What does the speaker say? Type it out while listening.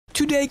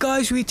Today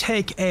guys, we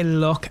take a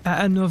look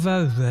at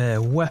another rare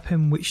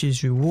weapon which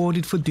is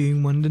rewarded for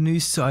doing one of the new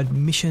side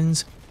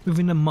missions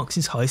within the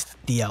Moxie's Heist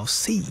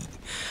DLC.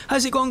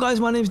 How's it going guys,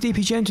 my name is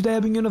DPJ and today I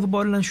bring you another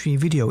Borderlands stream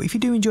video. If you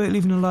do enjoy it,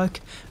 leaving a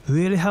like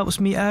really helps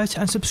me out,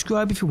 and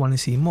subscribe if you want to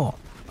see more.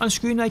 On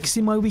screen now you can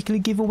see my weekly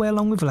giveaway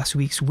along with last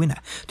week's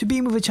winner. To be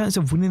in with a chance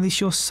of winning this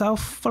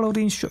yourself, follow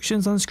the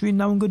instructions on screen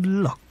now and good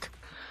luck.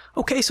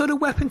 Okay, so the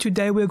weapon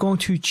today we're going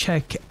to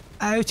check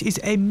out is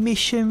a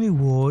mission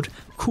reward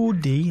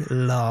called the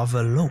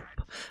Varlope,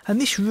 and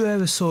this rare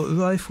assault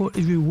rifle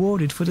is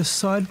rewarded for the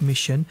side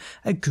mission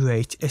A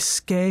Great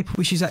Escape,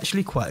 which is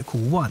actually quite a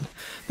cool one.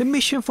 The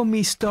mission for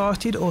me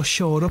started or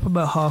showed up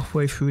about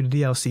halfway through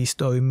the DLC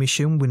story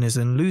mission Winners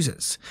and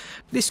Losers.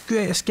 This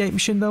Great Escape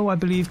mission though I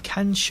believe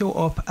can show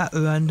up at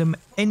random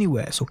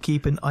anywhere, so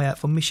keep an eye out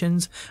for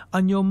missions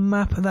on your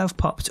map that have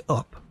popped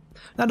up.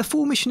 Now the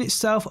full mission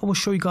itself I will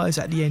show you guys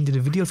at the end of the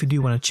video if you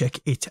do want to check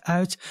it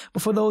out,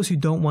 but for those who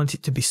don't want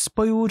it to be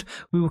spoiled,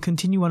 we will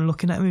continue on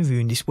looking at and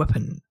reviewing this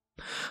weapon.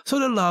 So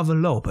the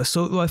Varlope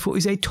assault rifle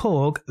is a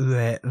TORGUE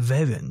rare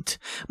variant.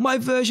 My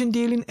version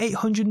dealing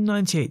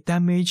 898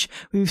 damage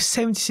with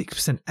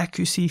 76%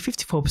 accuracy,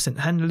 54%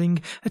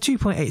 handling, a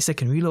 2.8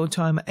 second reload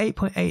time,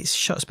 8.8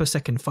 shots per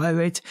second fire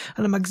rate,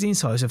 and a magazine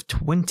size of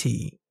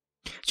 20.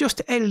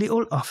 Just a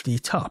little off the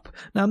top.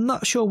 Now I'm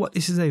not sure what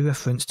this is a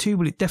reference to,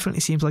 but it definitely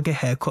seems like a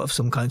haircut of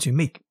some kind to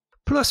me.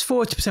 Plus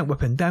 40%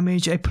 weapon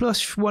damage, a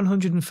plus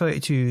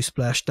 132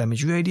 splash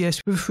damage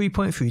radius with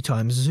 3.3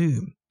 times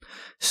zoom.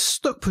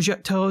 Stuck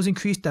projectiles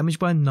increase damage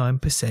by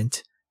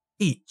 9%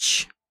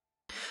 each.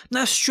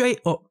 Now straight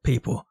up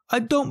people, I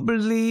don't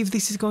believe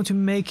this is going to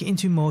make it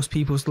into most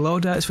people's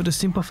loadouts for the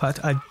simple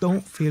fact I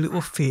don't feel it will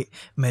fit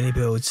many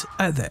builds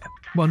out there,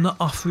 while not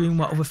offering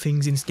what other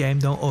things in this game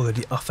don't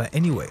already offer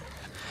anyway.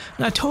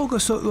 Now TORGUE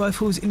assault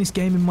rifles in this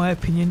game in my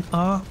opinion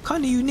are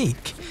kinda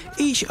unique,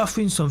 each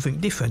offering something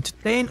different.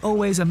 They ain't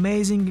always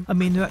amazing, I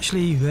mean they're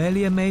actually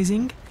rarely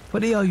amazing,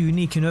 but they are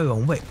unique in their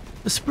own way.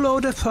 The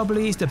Sploder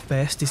probably is the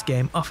best this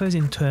game offers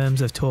in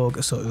terms of TORGUE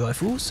assault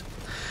rifles.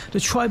 The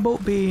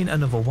Tri-Bolt being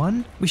another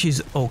one, which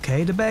is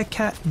okay, the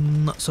Bearcat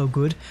not so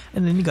good,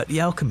 and then you got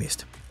the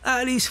Alchemist.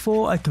 Out of these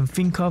four I can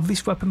think of,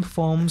 this weapon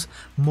performs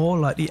more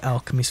like the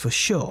Alchemist for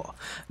sure.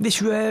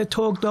 This rare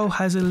TORGUE though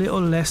has a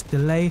little less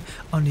delay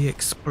on the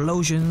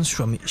explosions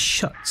from its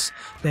shots,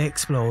 they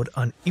explode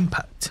on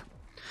impact.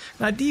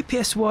 Now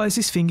DPS wise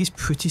this thing is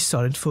pretty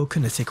solid for a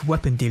kinetic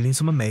weapon, dealing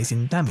some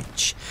amazing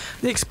damage.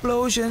 The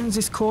explosions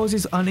this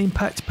causes on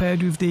impact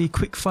paired with the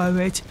quick fire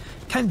rate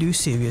can do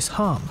serious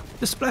harm.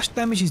 The splash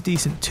damage is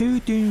decent too,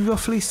 doing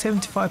roughly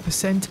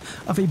 75%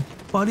 of a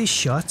body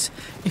shot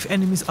if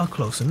enemies are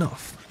close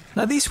enough.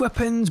 Now these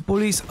weapons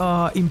bullets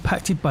are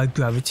impacted by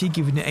gravity,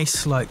 giving it a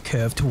slight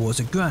curve towards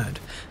the ground.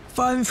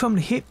 Firing from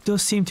the hip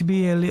does seem to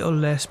be a little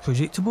less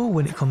predictable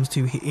when it comes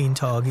to hitting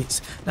targets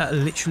that are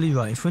literally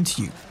right in front of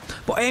you,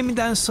 but aiming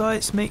down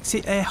sights makes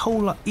it a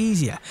whole lot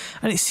easier,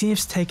 and it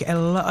seems to take a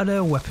lot of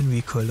the weapon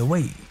recoil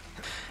away.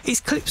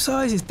 Its clip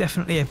size is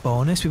definitely a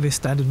bonus with a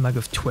standard mag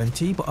of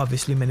 20, but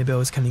obviously many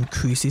builds can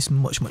increase this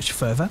much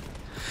further.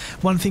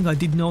 One thing I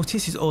did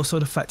notice is also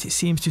the fact it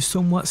seems to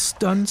somewhat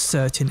stun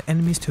certain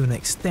enemies to an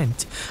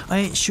extent. I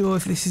ain't sure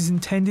if this is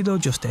intended or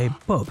just a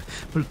bug,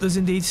 but it does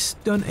indeed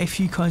stun a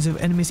few kinds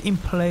of enemies in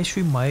place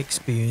through my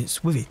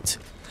experience with it.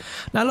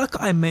 Now like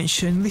I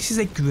mentioned, this is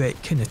a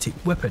great kinetic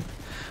weapon,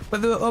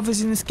 but there are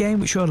others in this game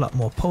which are a lot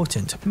more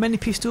potent. Many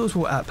pistols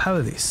will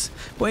outpower this,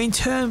 but in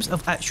terms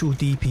of actual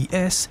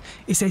DPS,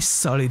 it's a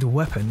solid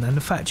weapon, and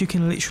the fact you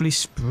can literally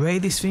spray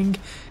this thing,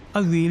 I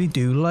really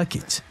do like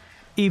it,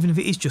 even if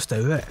it is just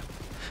a rare.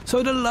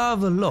 So the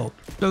Varlope,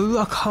 the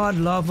rock hard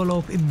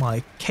Varlope in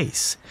my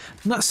case.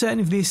 Not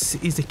certain if this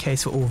is the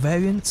case for all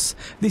variants.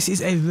 This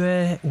is a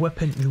rare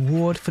weapon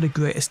reward for the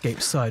Great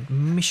Escape side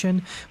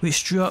mission,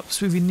 which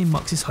drops within the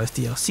Moxie's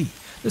Heist DLC.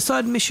 The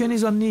side mission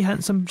is on the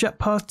handsome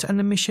jackpot, and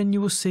the mission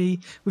you will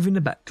see within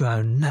the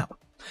background now.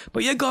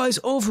 But yeah guys,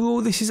 overall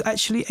this is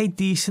actually a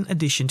decent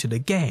addition to the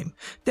game.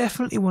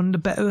 Definitely one of the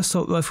better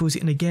assault rifles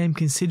in the game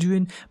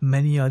considering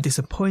many are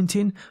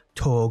disappointing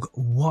TORGUE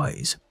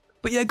wise.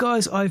 But yeah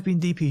guys, I've been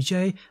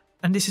DPJ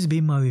and this has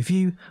been my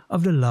review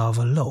of the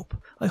Varlope.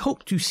 I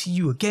hope to see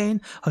you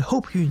again, I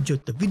hope you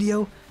enjoyed the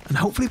video, and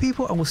hopefully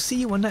people I will see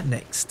you on that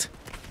next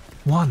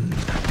one.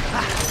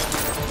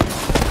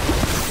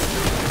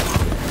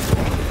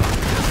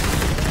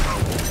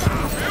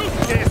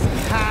 This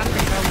can't be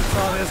how we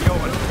saw this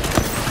going.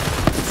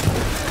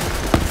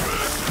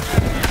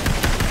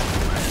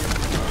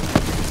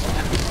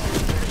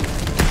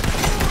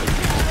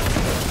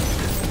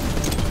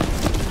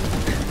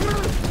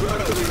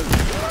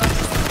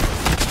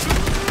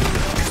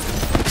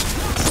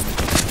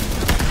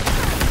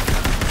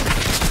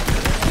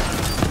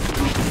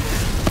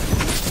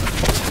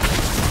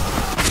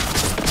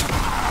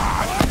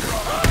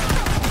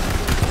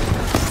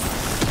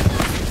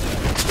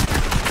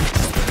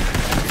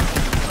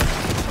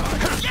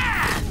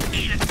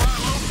 Eat it!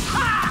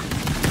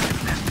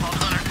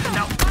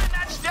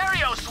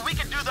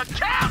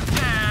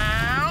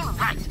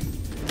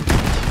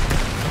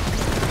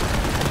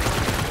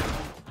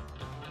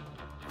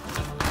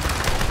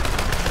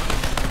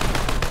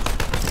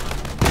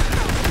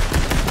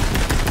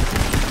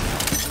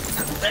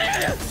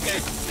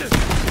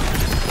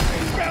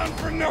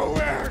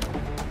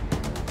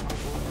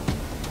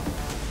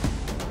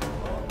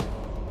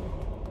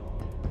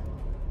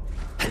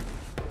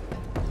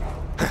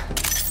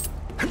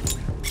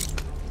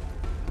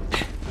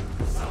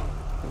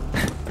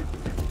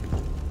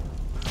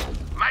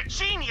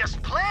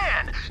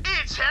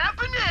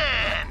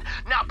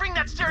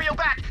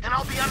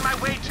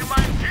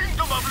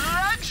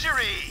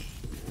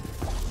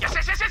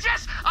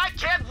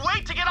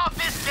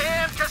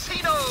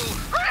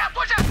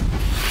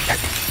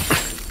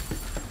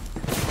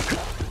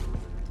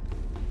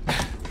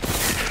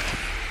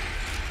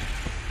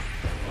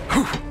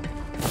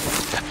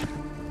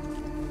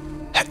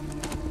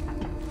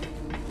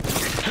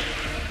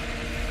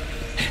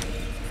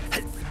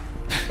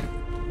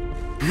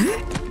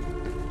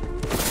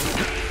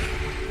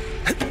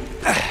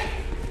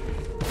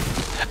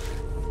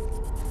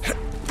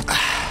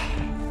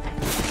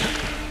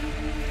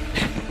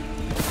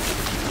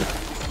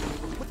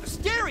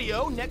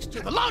 down next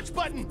to the launch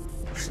button.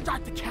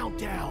 Start the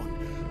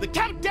countdown. The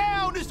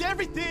countdown is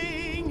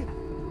everything.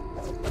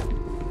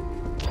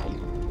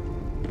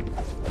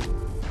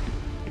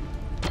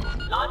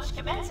 Launch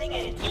commencing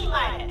in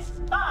T-minus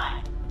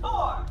 5,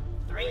 4,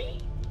 3,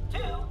 2,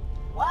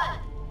 1.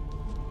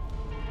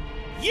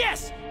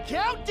 Yes!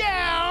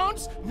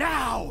 Countdowns!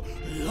 Now,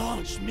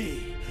 launch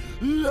me!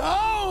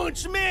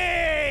 Launch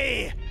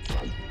me!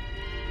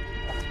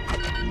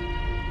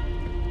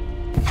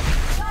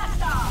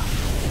 Blast off!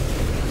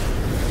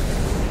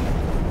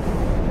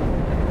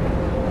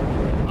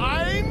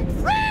 I'm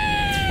free!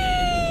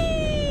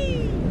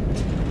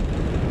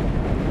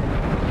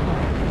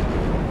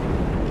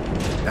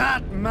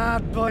 That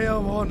mad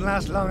boyo won't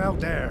last long out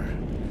there.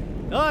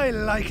 I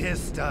like his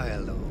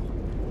style, though.